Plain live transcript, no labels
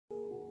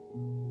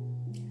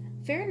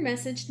Farron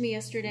messaged me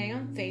yesterday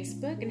on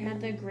Facebook and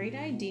had the great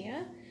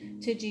idea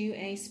to do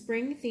a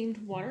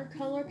spring-themed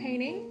watercolor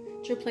painting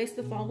to replace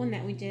the fall one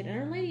that we did at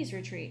our ladies'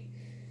 retreat.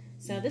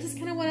 So this is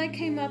kind of what I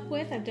came up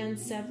with. I've done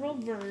several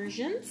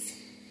versions.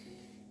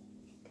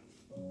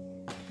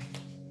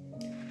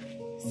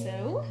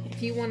 So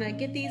if you want to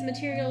get these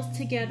materials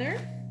together,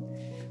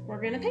 we're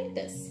going to paint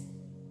this.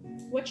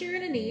 What you're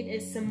going to need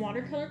is some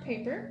watercolor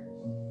paper,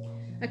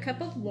 a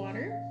cup of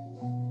water,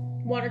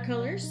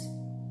 watercolors,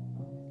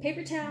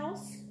 paper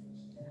towels,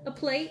 a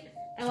plate.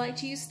 I like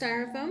to use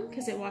styrofoam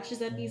because it washes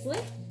up easily,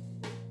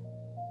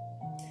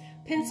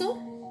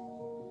 pencil,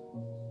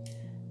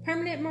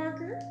 permanent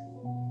marker,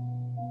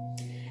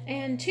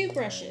 and 2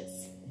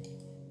 brushes,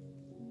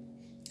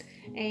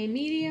 a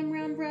medium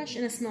round brush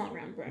and a small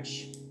round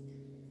brush.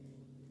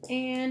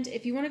 And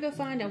if you want to go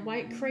find a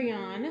white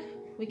crayon,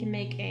 we can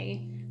make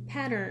a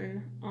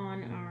pattern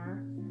on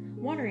our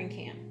watering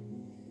can.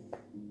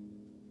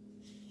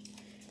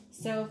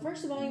 So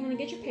first of all, you want to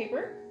get your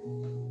paper,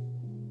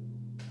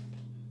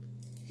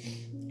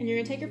 and you're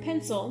going to take your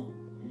pencil,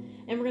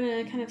 and we're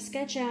going to kind of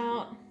sketch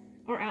out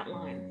our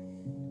outline.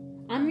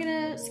 I'm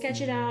going to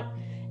sketch it out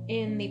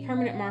in the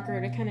permanent marker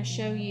to kind of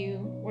show you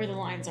where the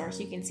lines are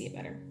so you can see it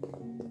better.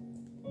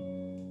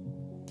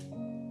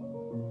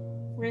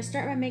 We're going to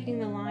start by making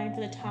the line for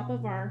the top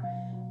of our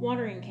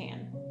watering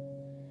can.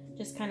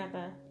 Just kind of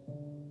a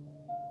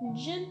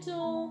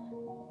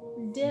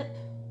gentle dip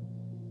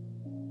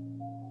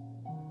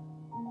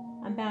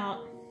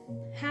about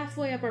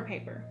halfway up our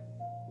paper.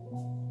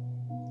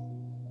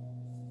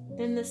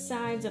 Then the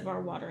sides of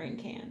our watering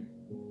can.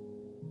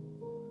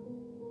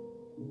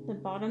 The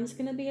bottom's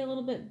going to be a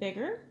little bit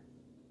bigger,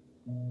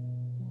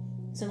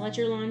 so let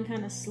your line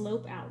kind of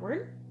slope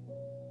outward.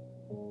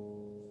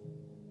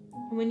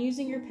 And when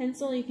using your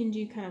pencil, you can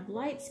do kind of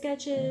light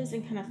sketches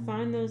and kind of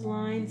find those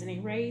lines and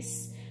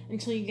erase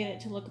until you get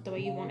it to look the way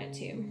you want it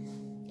to.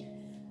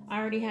 I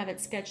already have it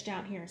sketched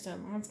out here, so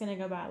mine's going to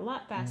go by a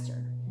lot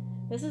faster.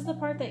 This is the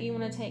part that you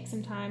want to take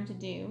some time to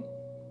do.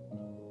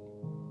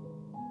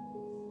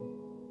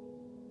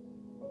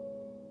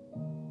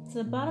 So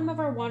the bottom of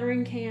our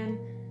watering can,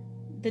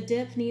 the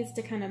dip needs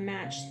to kind of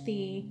match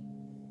the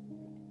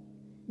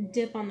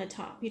dip on the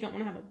top. You don't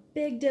want to have a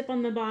big dip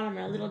on the bottom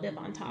and a little dip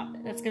on top.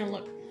 That's going to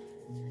look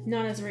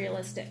not as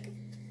realistic.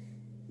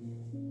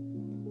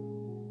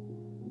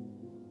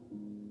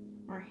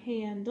 Our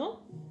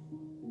handle,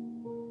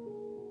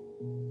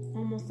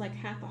 almost like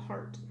half a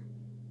heart.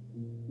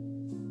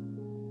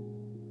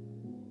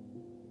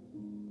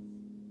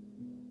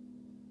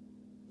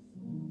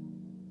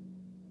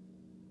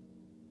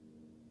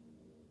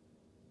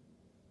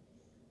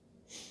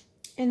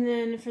 And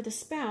then for the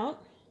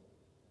spout,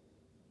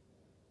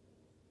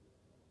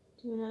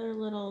 do another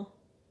little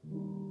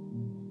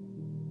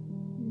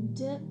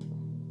dip,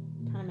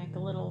 kind of make a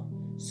little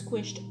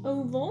squished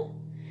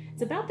oval.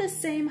 It's about the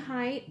same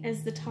height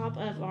as the top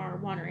of our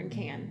watering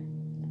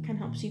can. That kind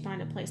of helps you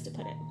find a place to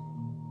put it.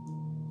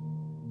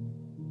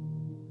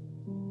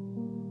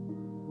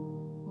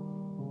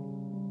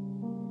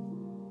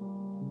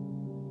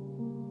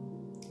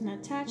 And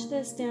attach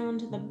this down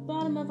to the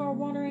bottom of our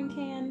watering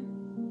can.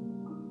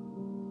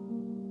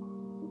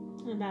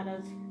 About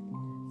a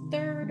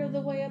third of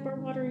the way up our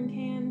watering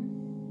can.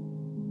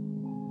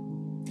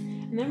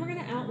 And then we're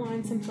going to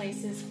outline some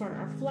places for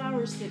our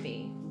flowers to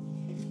be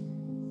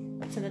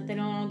so that they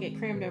don't all get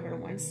crammed over to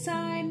one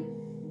side.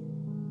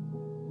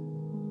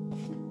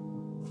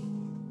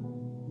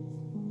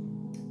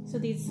 So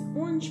these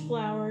orange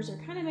flowers are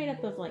kind of made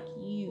up of like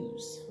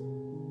U's.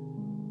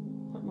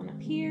 Put one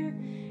up here,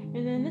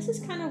 and then this is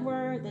kind of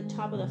where the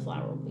top of the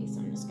flower will be, so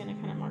I'm just going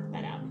to kind of mark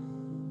that out.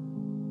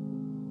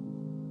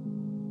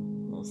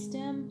 Little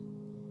stem.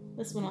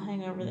 This one will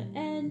hang over the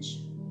edge,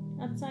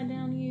 upside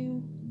down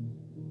U.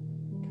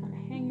 Kind of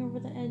hang over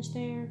the edge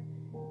there.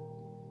 A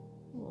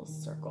little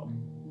circle.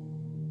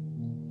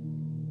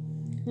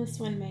 This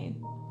one may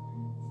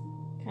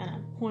kind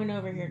of point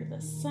over here to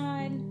the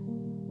side.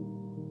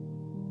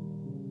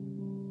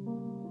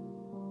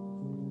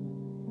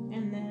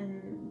 And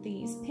then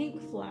these pink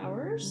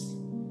flowers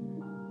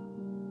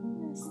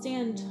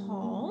stand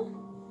tall.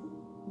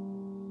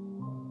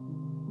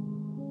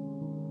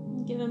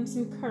 Give them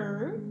some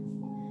curve.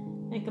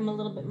 Make them a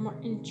little bit more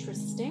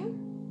interesting.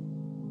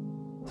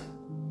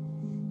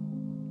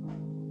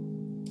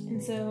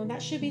 And so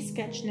that should be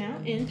sketched now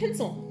in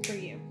pencil for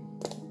you.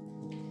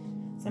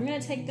 So I'm going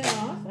to take that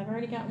off. I've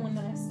already got one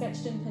that I've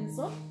sketched in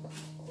pencil.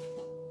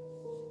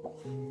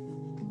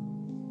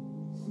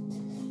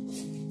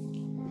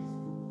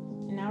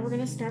 And now we're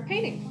going to start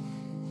painting.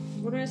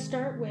 We're going to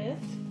start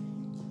with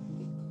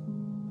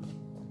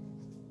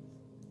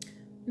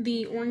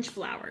the orange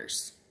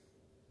flowers.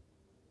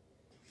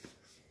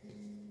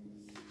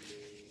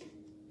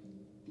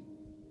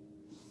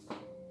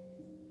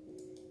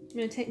 I'm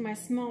going to take my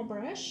small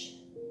brush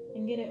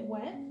and get it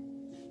wet.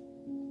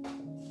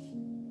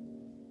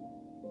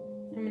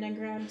 I'm going to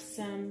grab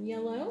some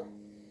yellow.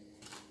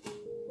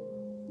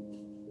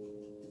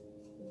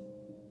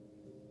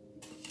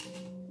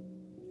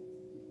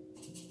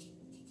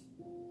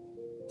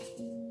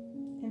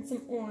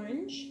 some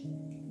orange.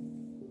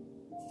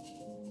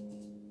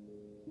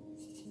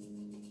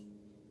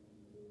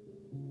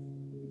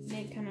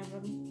 Make kind of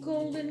a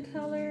golden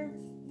color.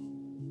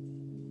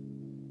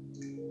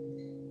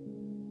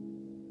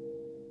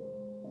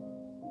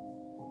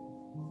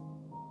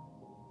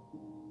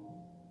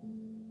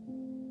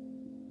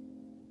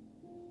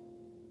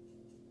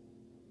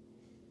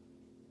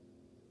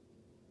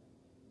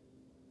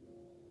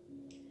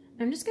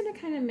 I'm just going to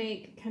kind of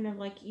make kind of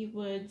like you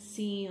would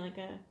see like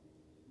a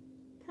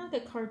kind of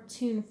like a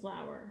cartoon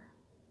flower.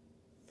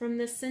 From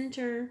the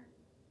center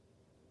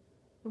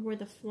of where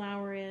the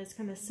flower is,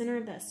 kind of the center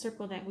of that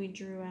circle that we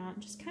drew out,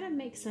 just kind of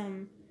make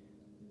some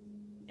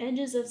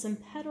edges of some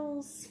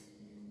petals.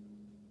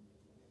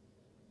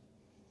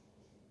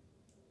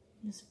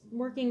 Just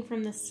working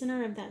from the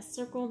center of that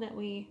circle that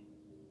we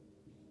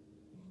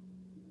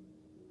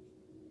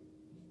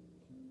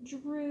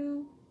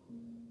drew.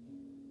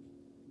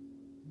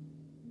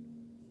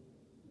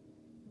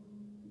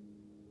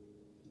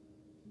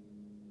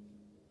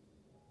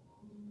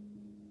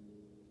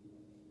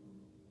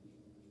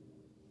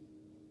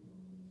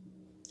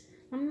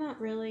 I'm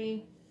not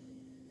really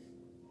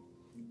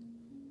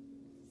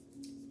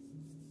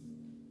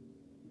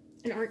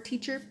an art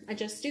teacher. I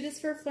just do this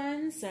for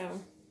fun,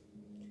 so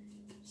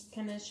just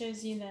kind of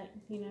shows you that,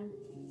 you know,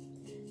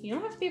 you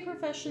don't have to be a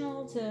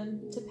professional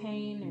to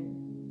paint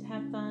and to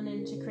have fun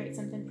and to create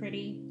something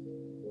pretty.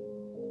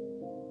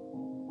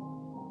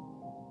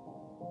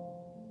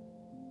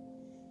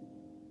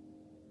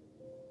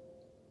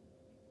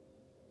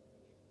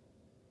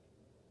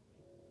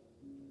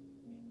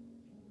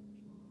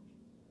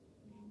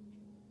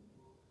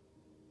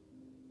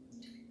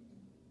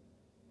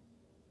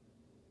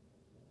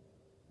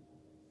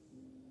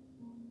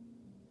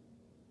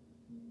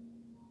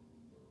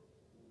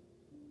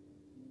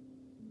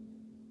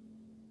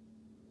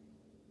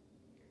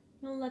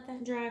 We'll let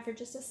that dry for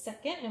just a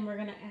second, and we're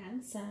going to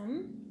add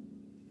some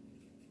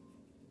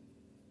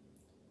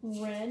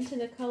red to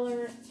the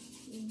color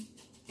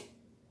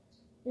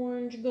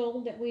orange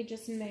gold that we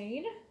just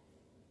made.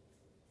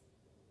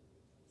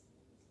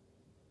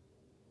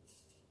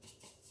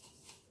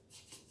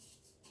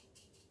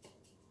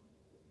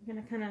 I'm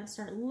going to kind of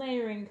start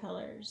layering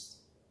colors.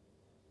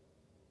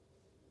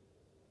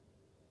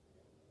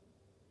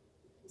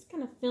 Just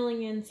kind of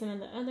filling in some of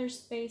the other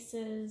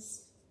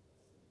spaces.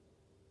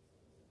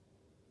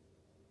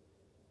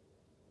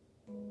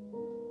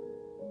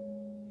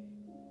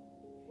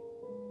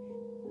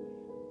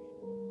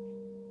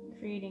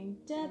 Creating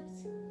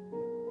depth.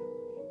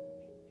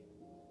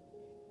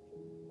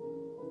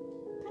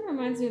 Kind of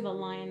reminds me of a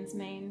lion's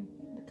mane.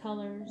 The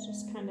colors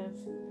just kind of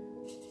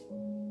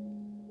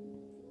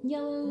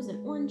yellows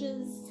and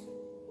oranges.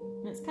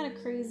 And it's kind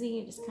of crazy.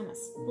 It just kind of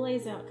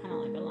splays out kind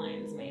of like a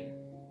lion's mane.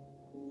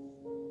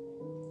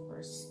 Or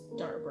a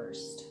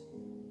starburst.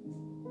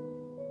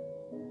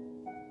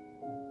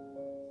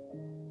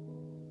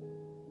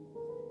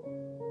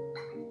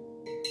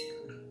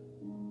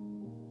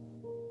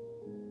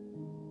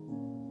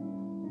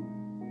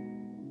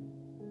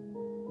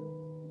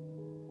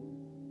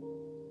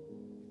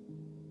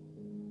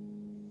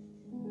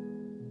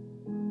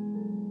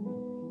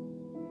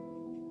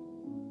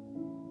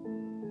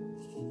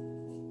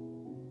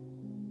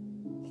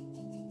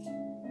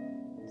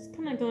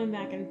 Kind of going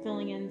back and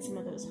filling in some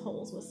of those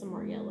holes with some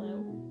more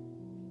yellow.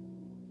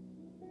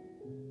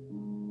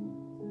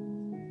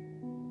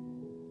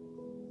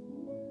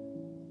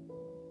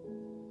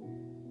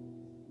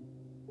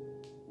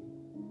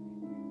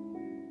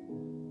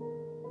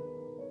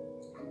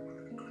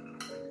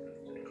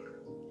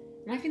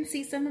 And I can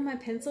see some of my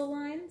pencil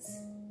lines.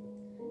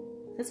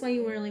 That's why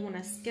you really want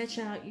to sketch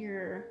out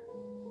your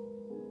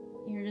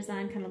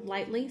design kind of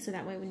lightly, so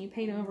that way when you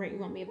paint over it, you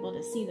won't be able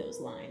to see those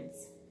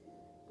lines.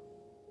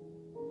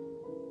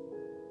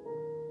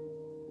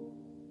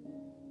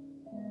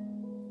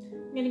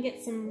 I'm going to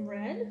get some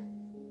red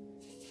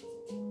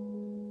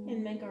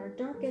and make our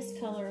darkest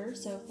color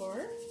so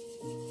far.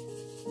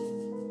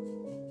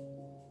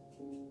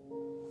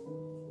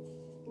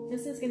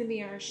 This is going to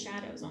be our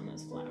shadows on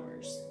those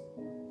flowers.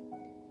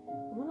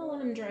 I'm going to let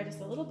them dry just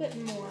a little bit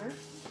more.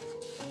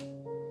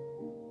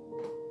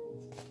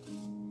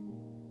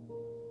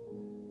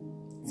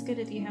 It's good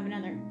if you have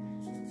another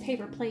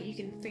paper plate you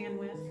can fan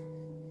with.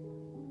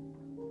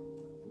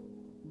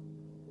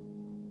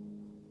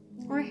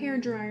 Or a hair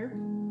dryer.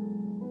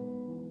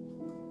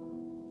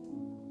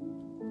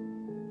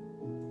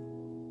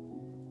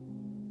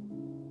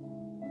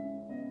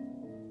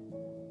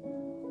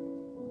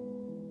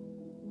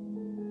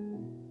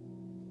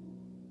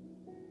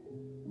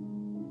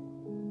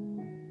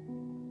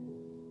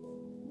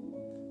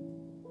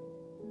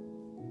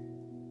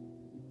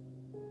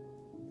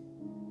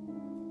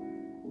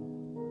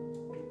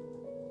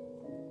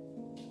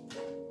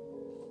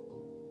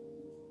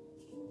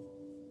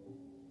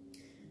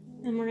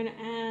 And we're going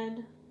to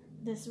add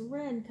this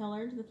red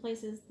color to the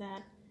places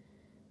that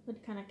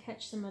would kind of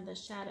catch some of the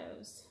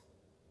shadows.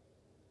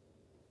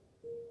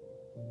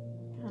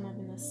 Kind of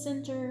in the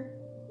center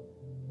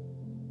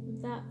of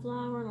that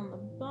flower and on the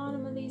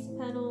bottom of these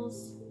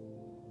petals.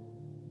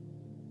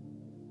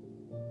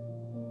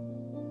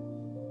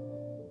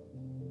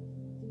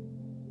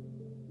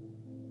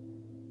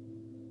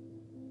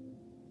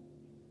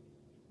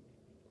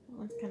 That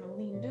one's kind of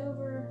leaned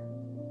over.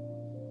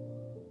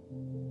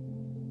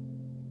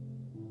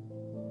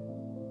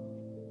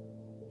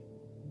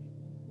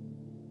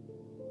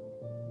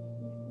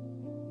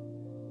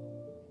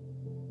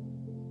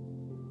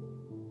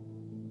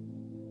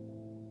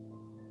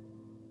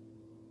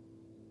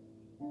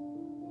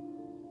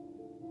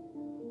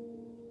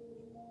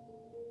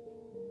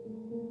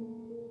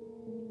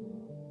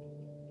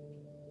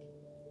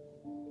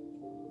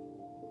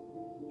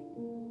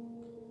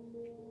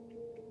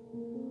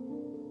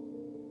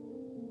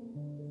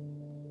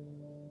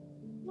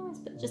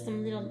 Put just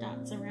some little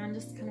dots around,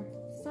 just kind of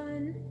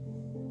fun.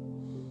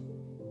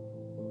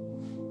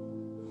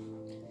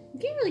 You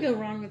can't really go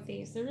wrong with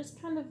these. They're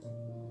just kind of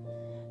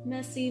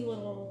messy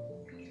little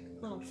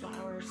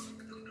flowers.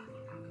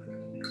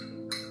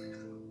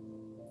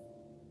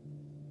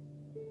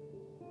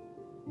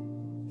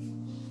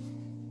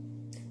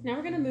 Now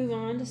we're going to move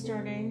on to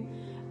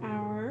starting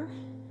our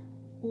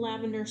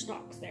lavender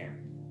stalks there.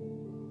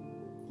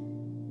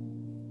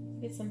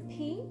 Get some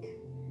pink.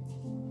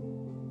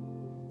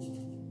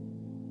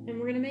 And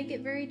we're going to make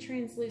it very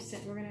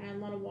translucent. We're going to add a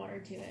lot of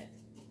water to it.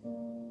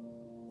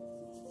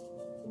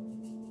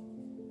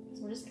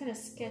 So we're just kind of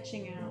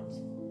sketching out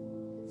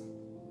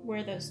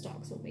where those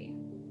stalks will be.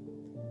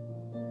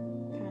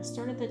 Kind of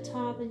start at the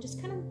top and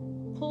just kind of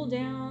pull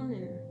down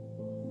and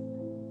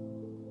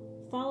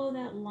follow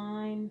that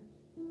line.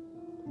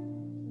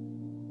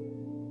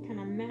 Kind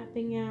of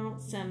mapping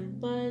out some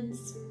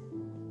buds.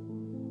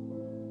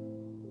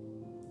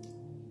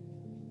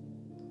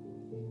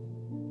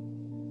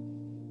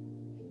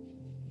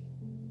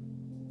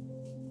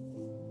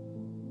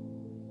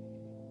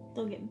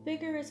 They'll get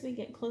bigger as we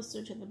get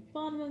closer to the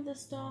bottom of the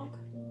stalk.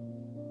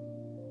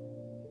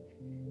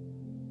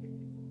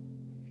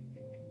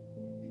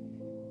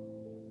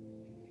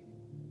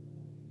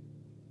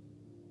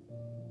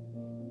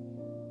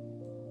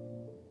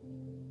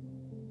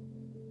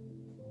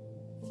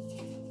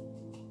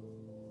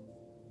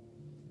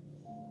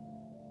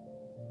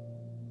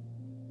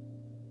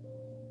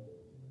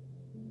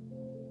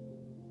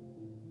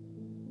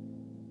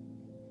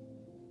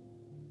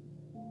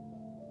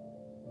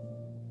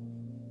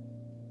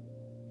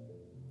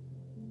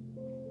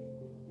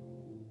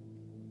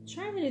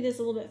 Trying to do this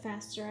a little bit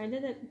faster. I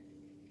did it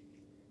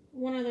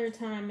one other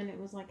time and it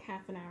was like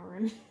half an hour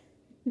and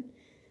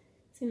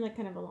seemed like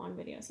kind of a long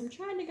video. So I'm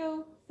trying to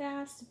go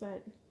fast,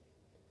 but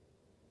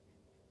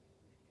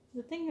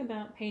the thing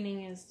about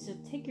painting is to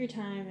take your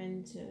time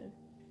and to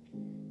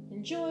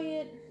enjoy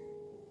it.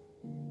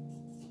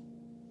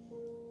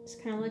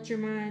 Just kind of let your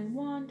mind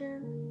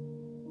wander.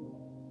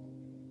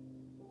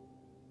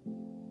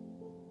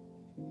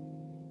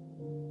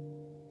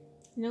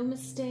 No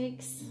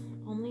mistakes,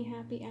 only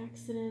happy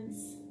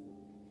accidents.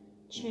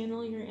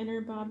 Channel your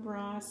inner Bob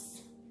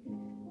Ross.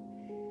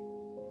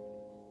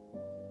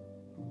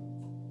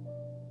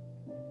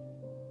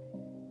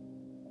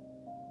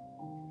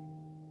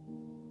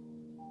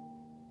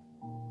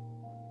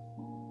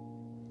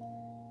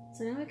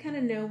 So now I kind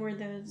of know where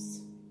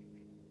those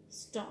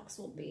stalks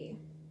will be.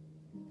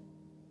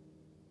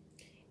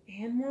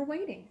 And we're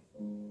waiting.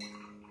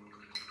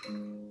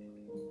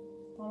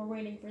 While we're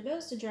waiting for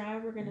those to dry,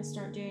 we're going to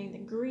start doing the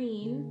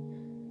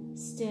green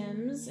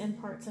stems and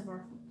parts of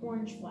our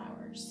orange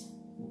flowers.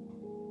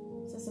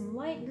 So some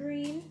light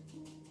green.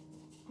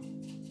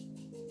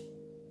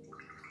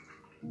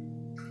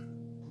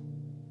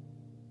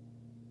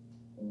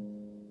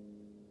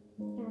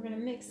 And we're going to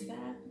mix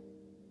that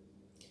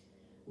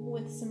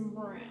with some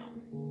brown.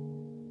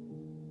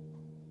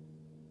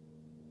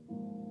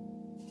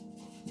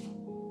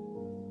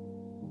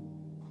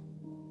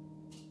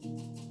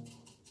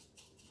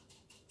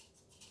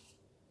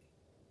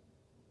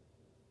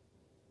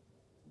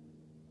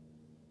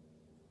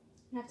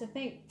 I have to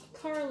thank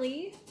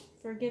Carly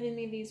for giving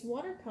me these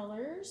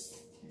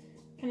watercolors.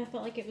 Kind of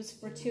felt like it was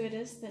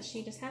fortuitous that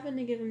she just happened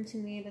to give them to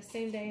me the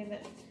same day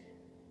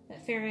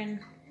that Farron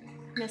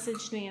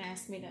messaged me and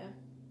asked me to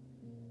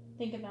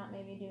think about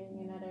maybe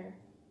doing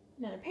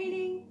another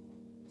painting.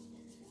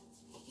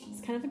 It's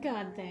kind of a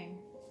God thing.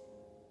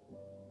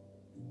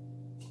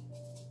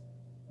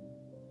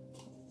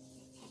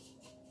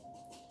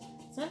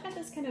 So I've got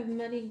this kind of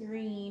muddy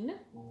green,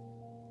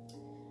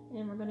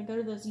 and we're going to go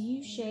to those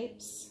U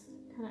shapes,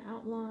 kind of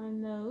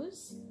outline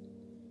those.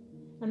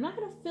 I'm not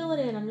going to fill it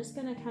in, I'm just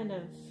going to kind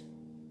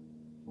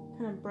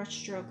of brush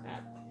stroke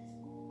up.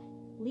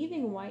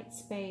 Leaving white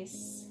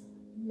space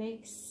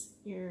makes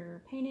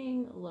your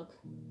painting look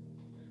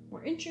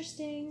more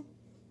interesting.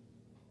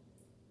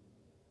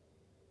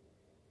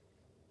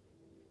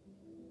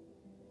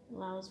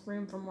 Allows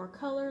room for more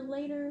color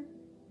later.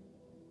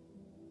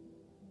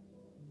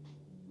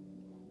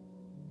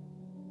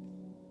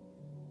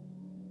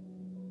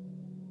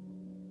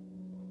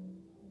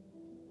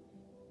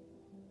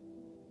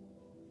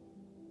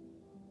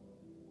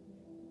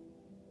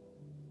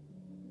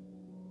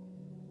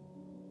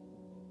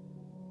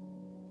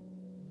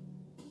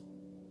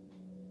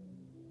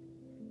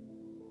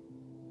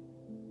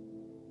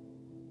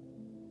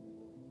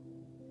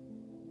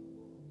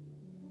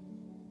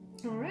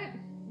 All right.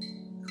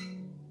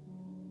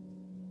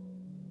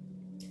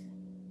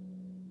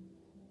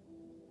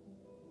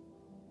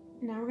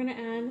 Now we're gonna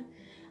add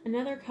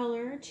another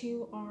color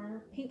to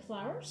our pink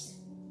flowers.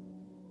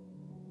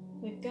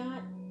 We've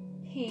got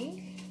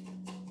pink.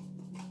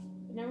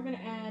 Now we're gonna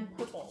add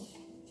purple.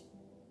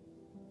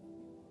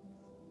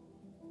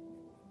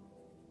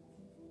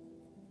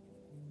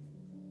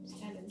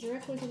 Just add it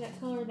directly to that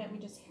color that we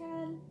just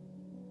had.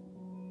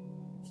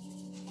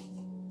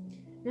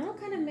 Now it'll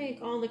kind of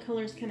make all the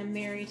colors kind of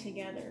marry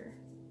together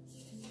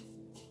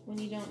when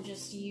you don't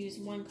just use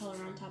one color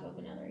on top of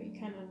another. You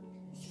kind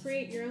of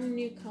create your own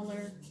new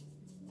color.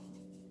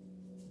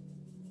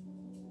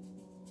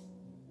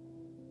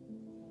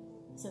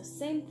 So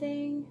same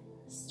thing,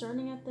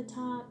 starting at the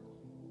top,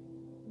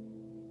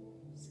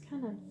 just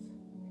kind of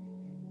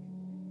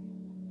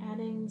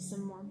adding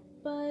some more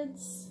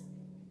buds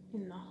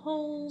in the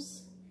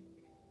holes,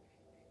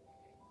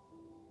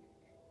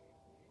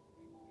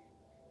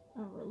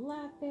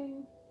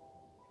 overlapping.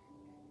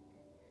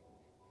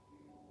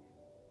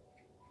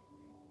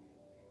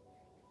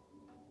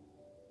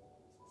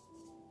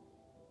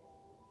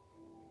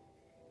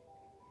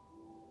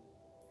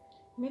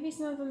 Maybe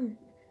some of them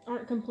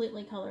aren't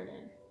completely colored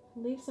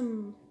in. Leave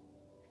some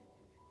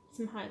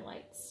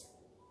highlights.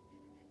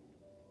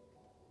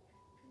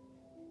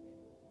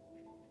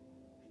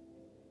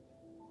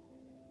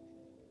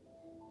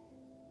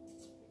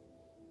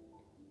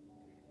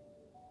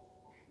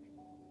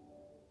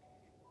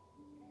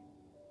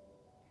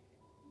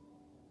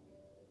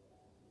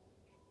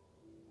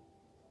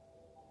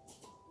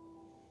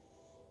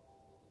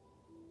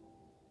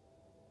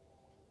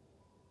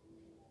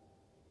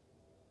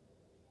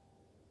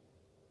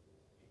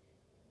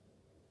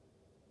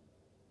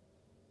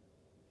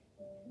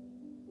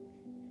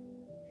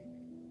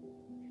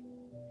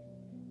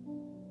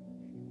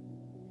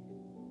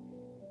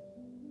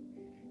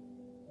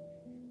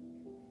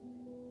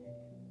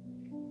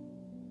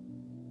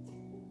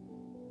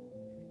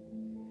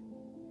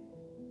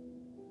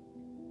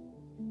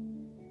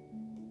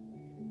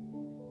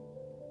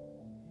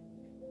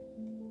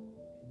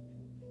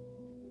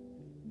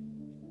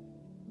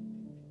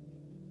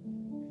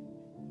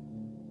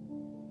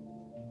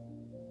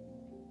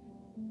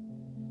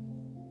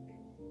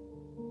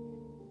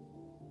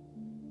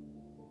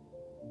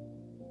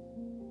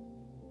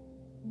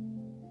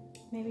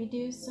 Maybe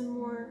do some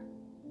more,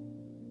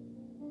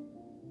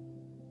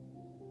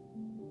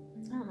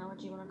 I don't know what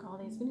you want to call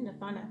these. We need to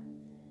find a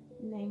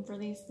name for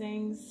these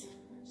things.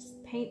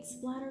 Just paint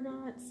splatter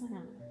dots, I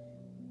don't know.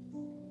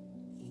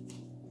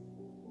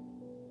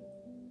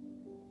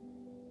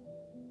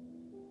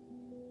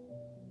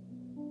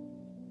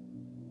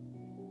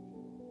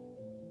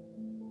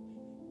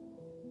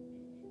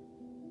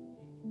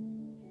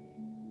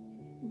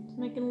 Just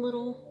making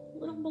little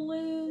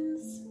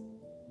balloons,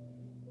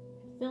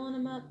 filling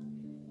them up.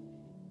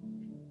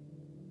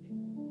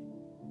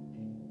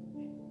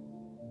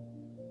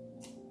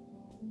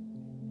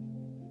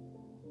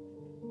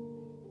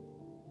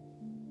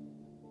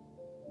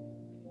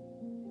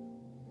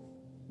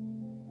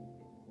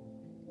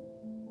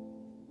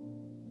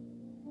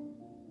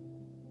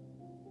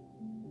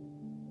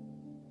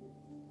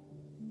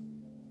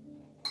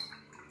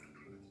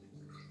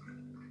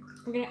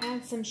 We're going to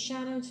add some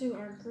shadow to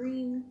our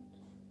green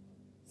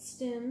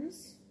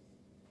stems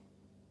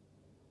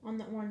on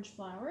the orange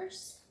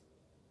flowers.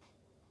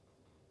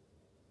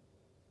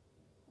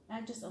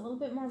 Add just a little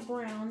bit more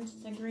brown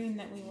to the green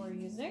that we were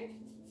using.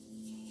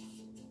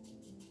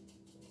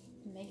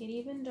 Make it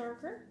even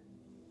darker.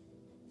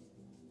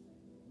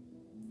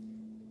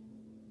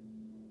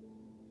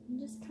 And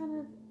just kind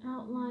of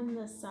outline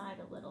the side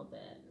a little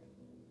bit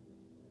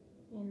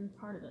in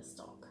part of the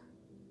stalk.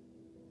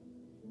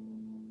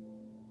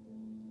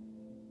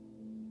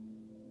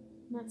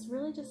 That's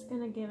really just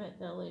going to give it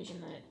the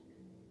illusion that it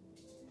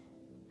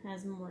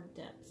has more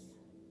depth.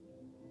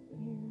 Here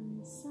on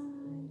the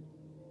side.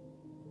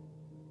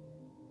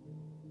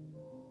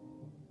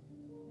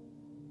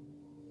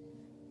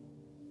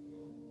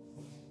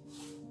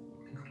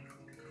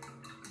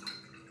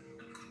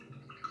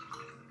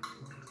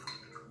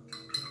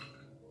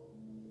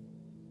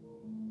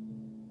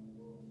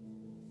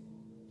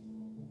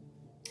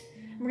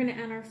 We're going to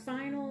add our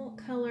final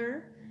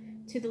color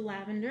to the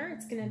lavender.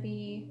 It's going to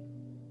be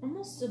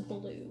almost a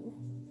blue,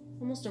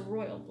 almost a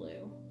royal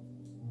blue.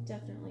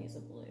 Definitely is a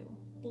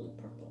blue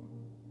purple.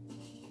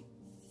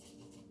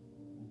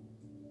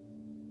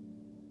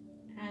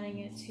 Adding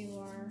it to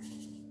our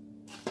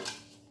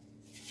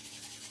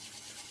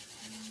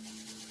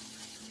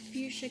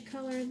fuchsia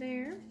color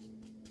there.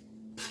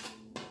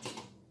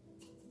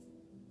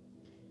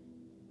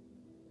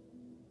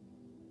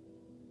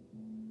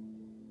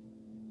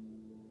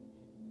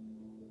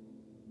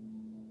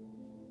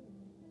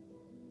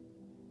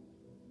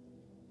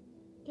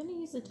 I'm gonna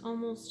use it to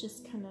almost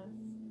just kind of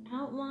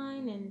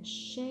outline and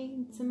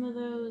shade some of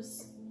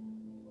those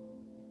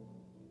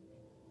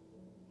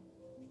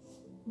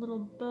little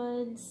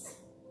buds.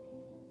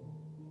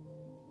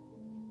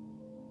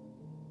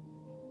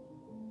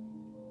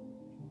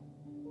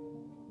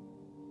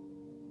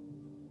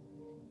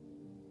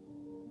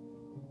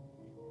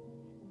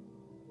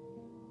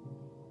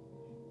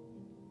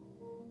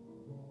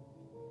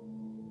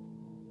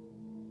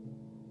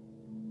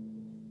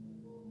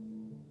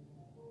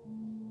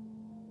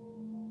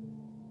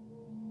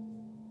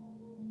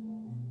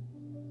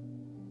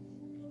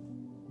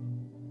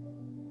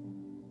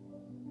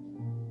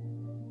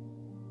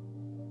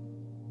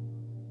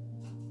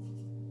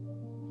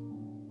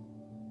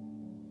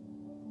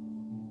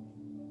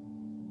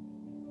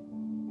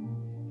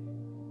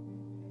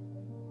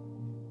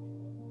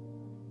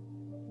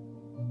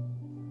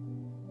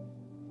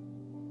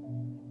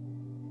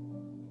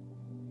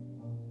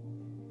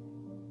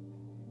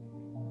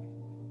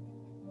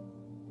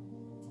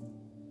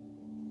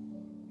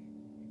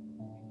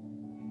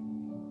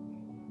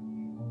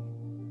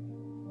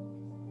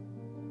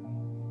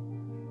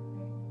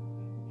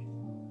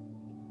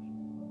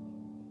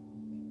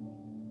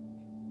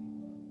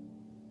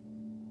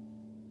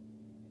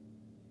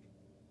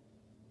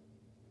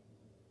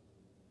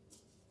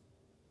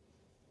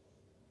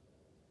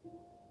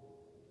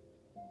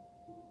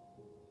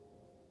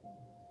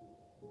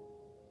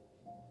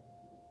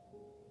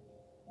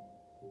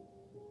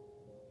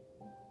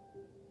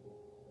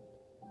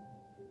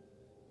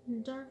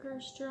 darker,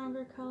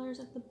 stronger colors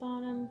at the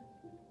bottom,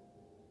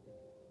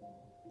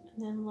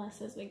 and then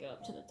less as we go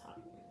up to the top.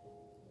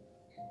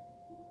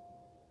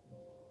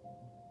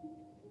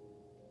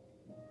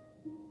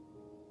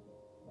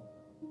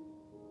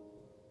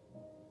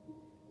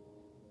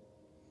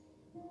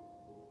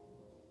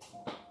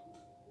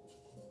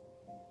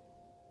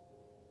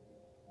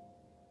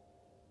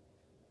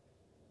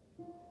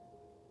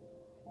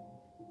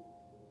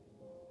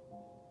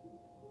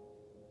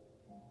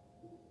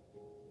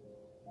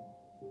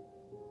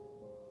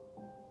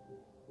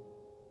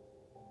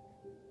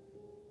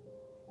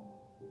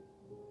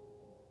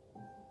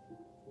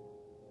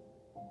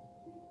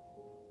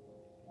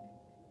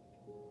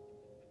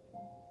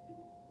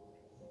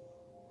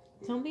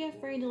 Don't be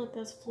afraid to let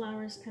those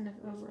flowers kind of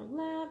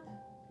overlap.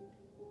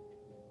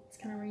 It's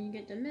kind of where you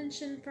get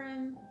dimension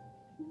from.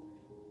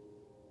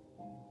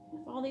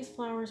 If all these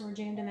flowers were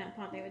jammed in that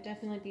pot, they would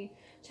definitely be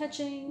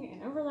touching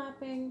and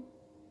overlapping.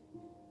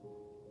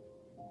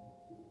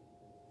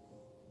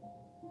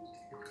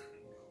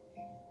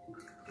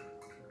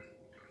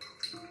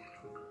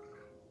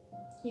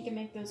 You can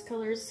make those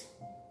colors,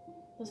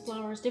 those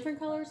flowers, different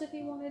colors if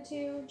you wanted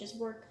to. Just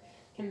work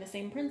kind of the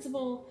same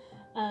principle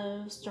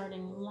of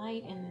starting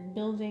light and then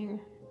building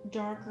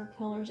darker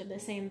colors of the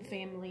same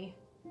family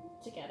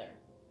together.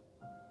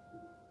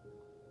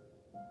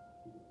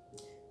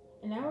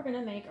 And now we're going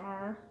to make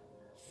our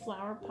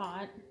flower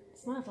pot.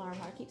 It's not a flower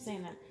pot, I keep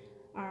saying that.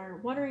 Our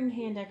watering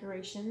hand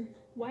decoration.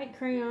 White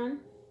crayon.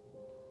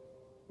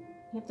 You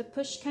have to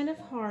push kind of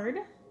hard.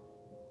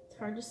 It's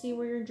hard to see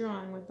where you're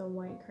drawing with the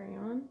white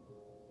crayon.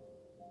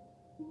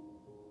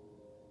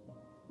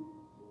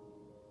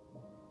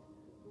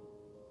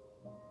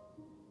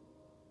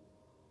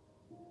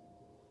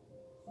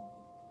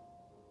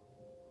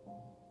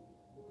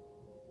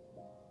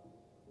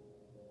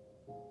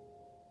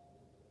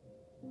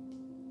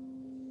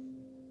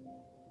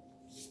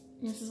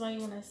 This is why you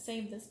want to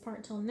save this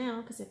part till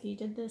now, because if you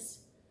did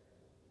this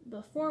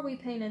before we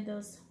painted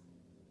those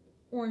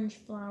orange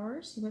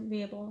flowers, you wouldn't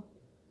be able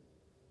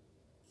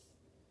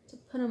to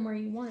put them where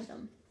you wanted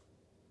them.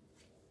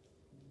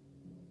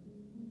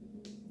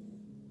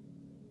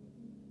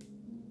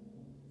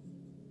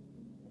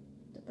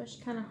 To push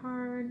kind of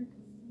hard.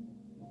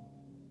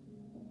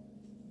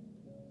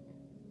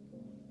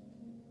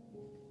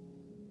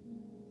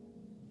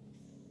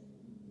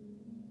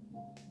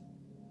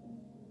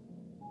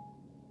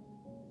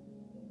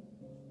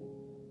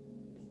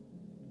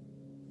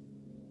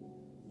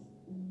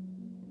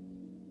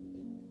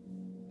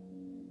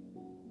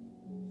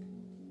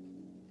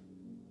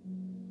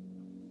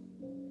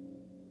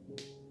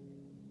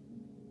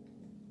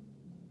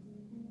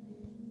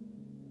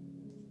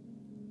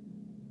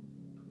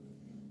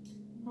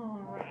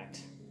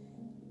 Alright.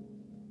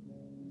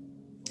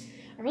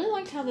 I really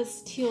liked how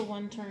this teal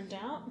one turned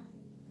out.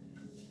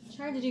 I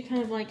tried to do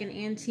kind of like an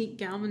antique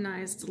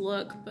galvanized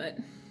look, but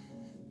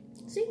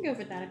so you can go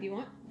for that if you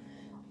want.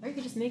 Or you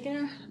could just make it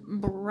a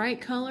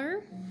bright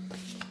color.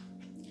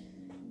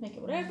 Make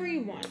it whatever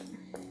you want.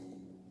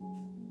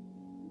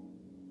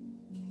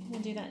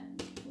 And do that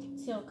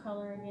teal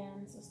color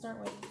again. So start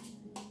with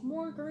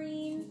more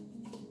green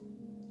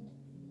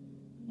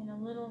and a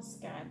little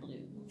sky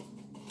blue.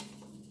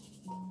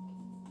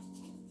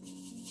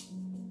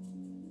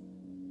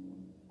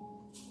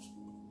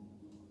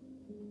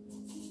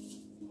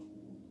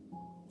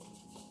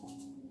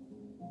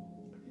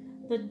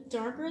 The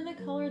darker the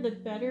color, the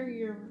better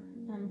your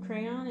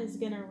crayon is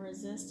going to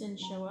resist and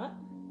show up.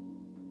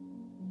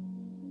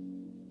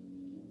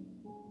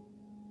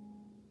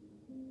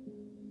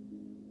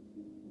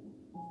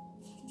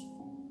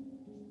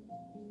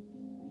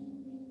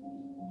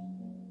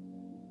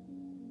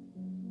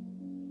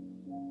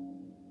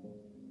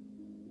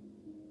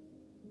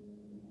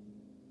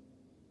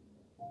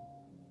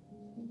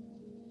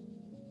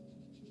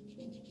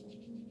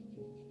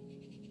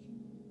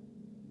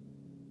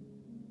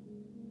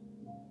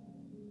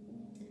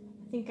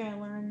 I think I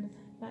learned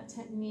that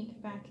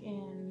technique back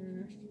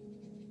in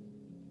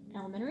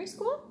elementary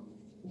school,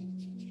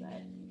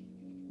 but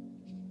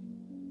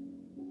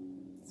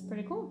it's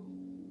pretty cool.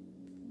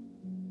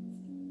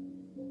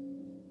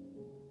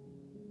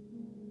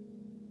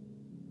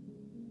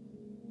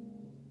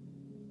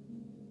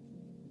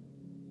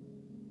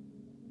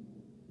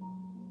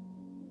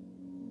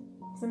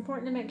 It's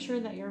important to make sure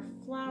that your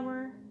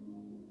flower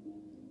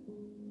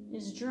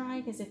is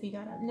dry, because if you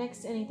got up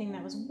next to anything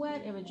that was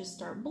wet, it would just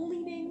start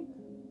bleeding.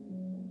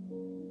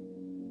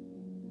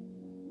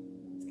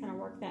 Just kind of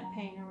work that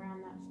paint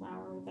around that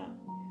flower without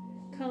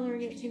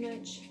coloring it too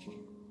much.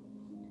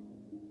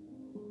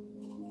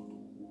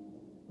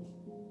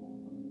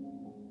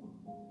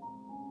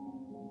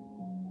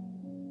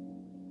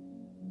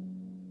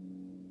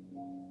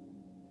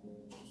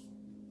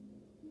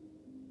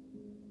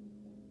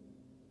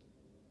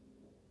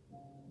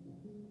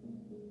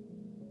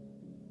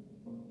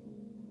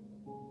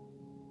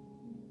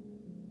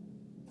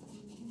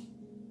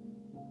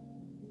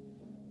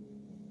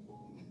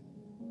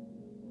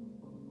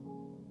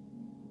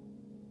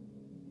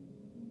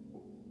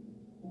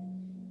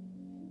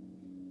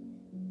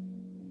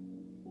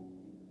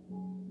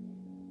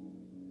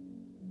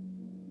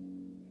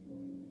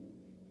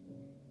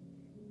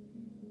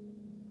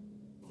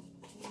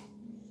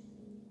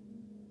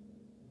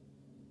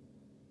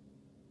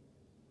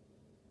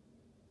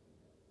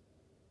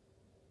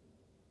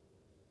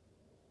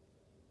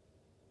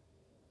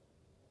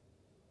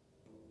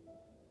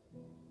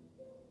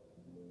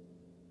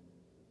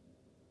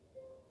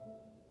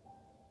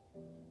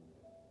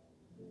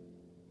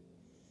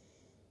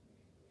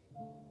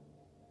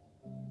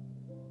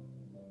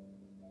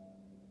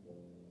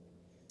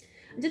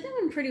 did that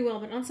one pretty well,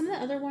 but on some of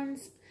the other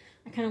ones,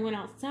 I kind of went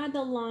outside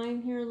the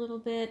line here a little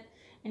bit.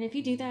 And if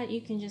you do that, you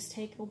can just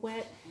take a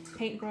wet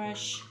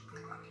paintbrush,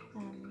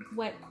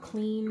 wet,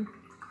 clean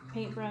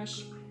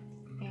paintbrush,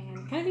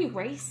 and kind of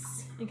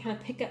erase and kind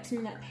of pick up some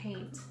of that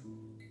paint.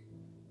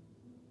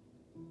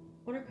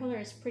 Watercolor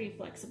is pretty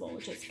flexible,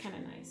 which is kind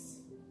of nice.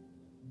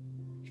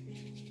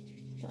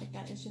 I feel like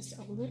that is just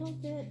a little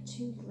bit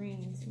too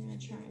green, so I'm going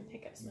to try and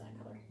pick up some of that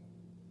color.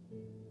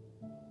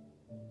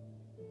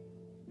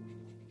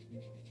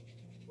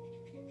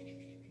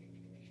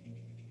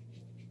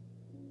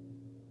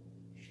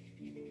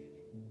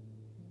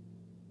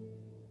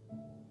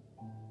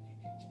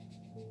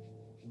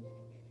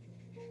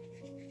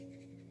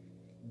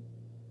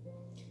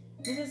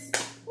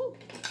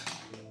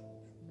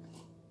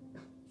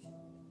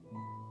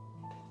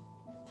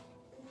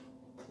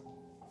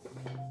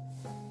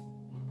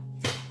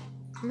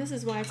 And this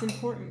is why it's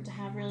important to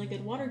have really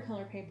good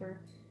watercolor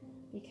paper,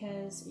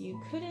 because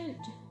you couldn't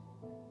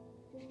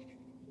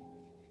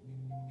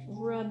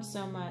rub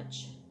so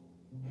much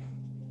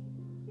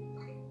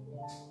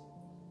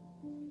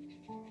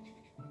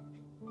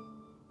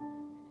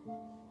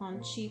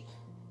on cheap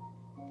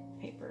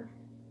paper.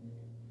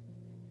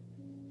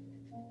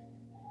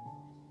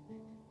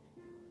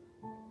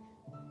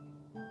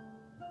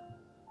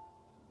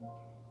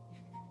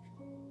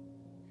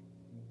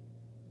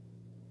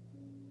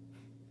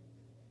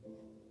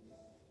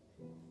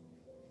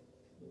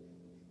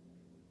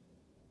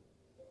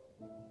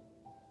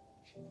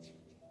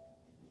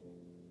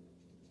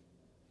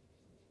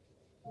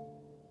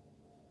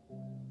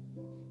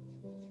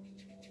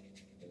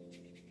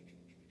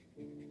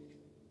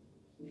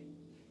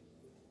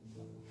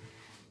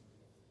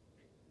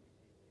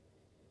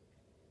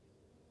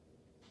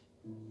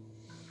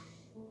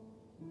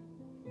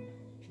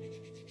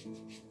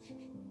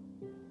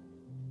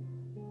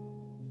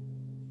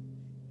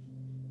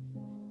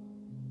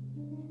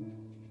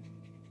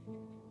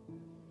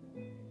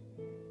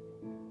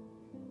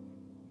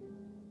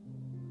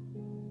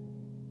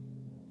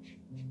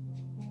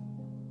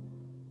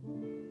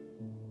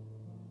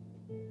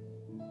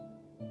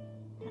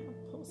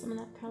 Some of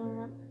that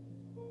color up.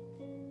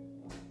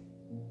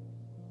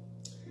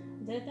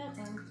 Did it that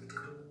time.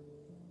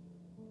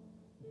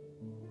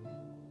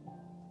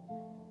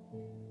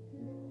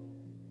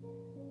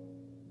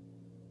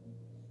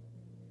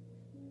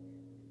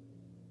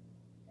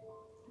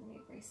 Let me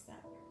erase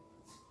that.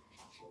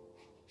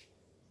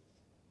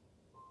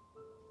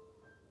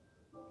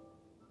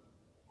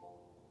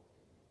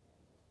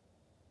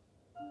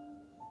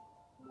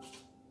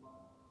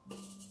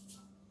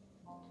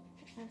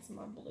 Add some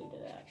more blue to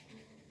that.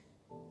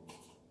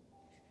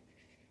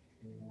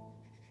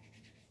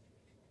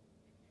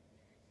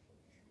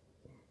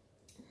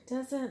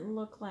 Doesn't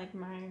look like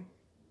my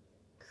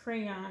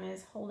crayon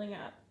is holding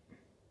up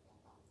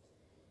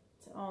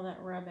to all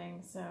that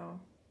rubbing, so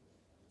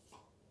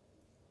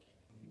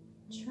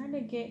try to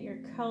get your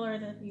color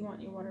that you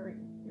want your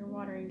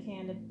watering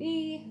can to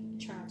be.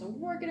 Try not to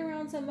work it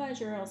around so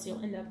much, or else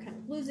you'll end up kind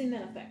of losing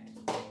that effect.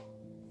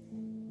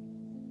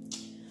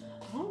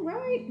 All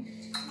right.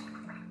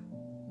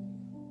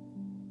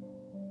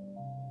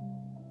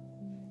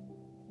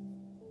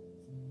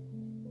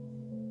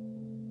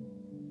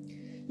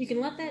 You can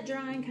let that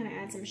dry and kind of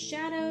add some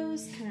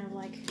shadows, kind of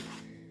like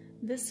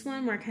this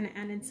one where I kind of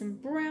added some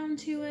brown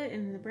to it,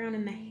 and the brown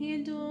in the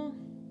handle.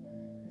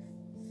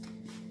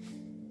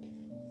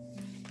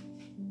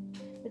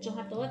 But you'll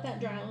have to let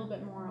that dry a little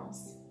bit more,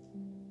 else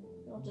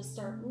it'll just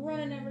start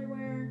running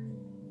everywhere.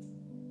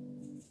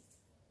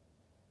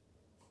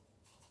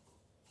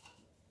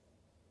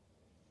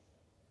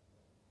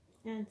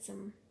 Add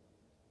some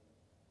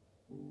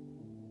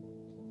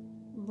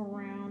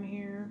brown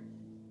here.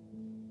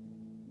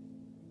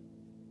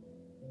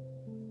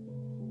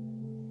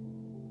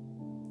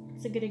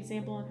 It's a good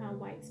example of how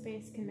white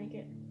space can make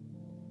it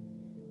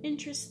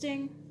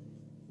interesting.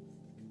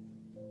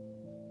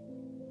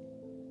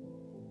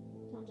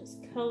 I'll just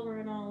color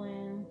it all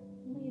in,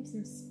 leave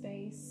some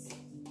space.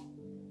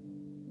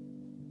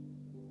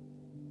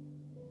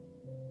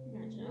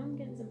 Imagine I'm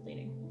getting some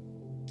bleeding.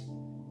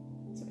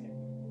 It's okay.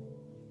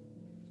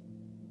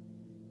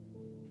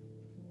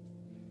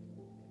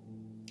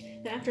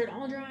 Then after it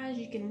all dries,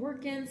 you can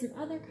work in some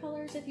other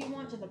colors if you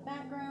want to the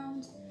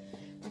background.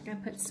 Like I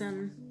put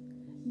some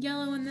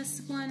yellow in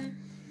this one.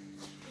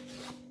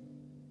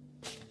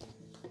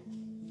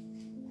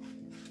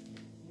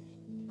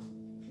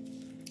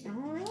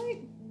 All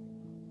right.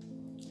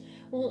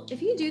 Well,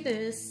 if you do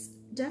this,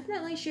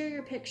 definitely share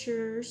your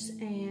pictures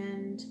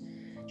and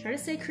try to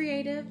stay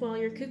creative while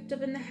you're cooped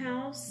up in the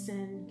house,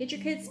 and get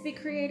your kids to be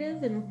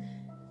creative. And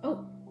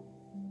oh,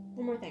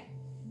 one more thing.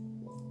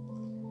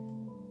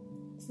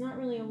 It's not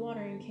really a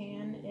watering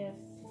can if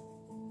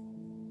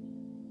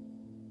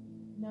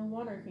no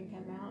water can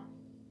come out.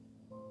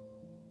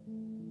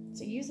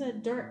 So use a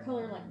dark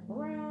color like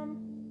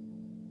brown.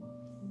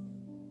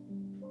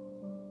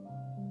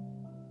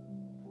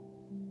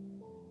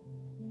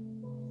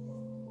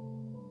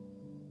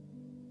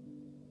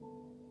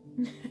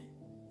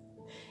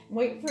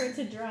 wait for it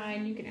to dry,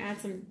 and you can add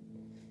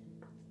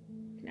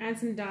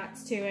some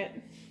dots to it.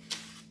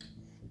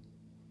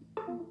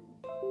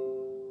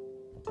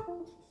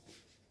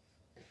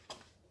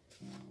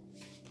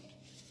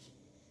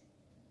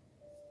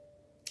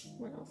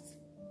 What else?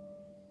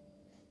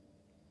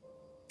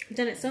 I've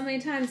done it so many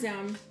times now,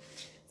 I'm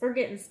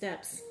forgetting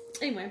steps.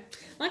 Anyway,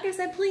 like I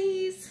said,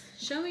 please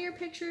show me your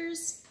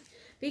pictures.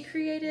 Be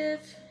creative.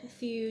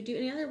 If you do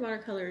any other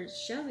watercolors,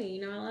 show me.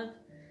 You know,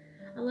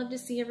 I love to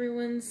see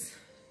everyone's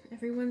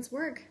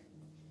work.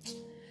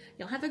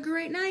 Y'all have a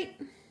great night.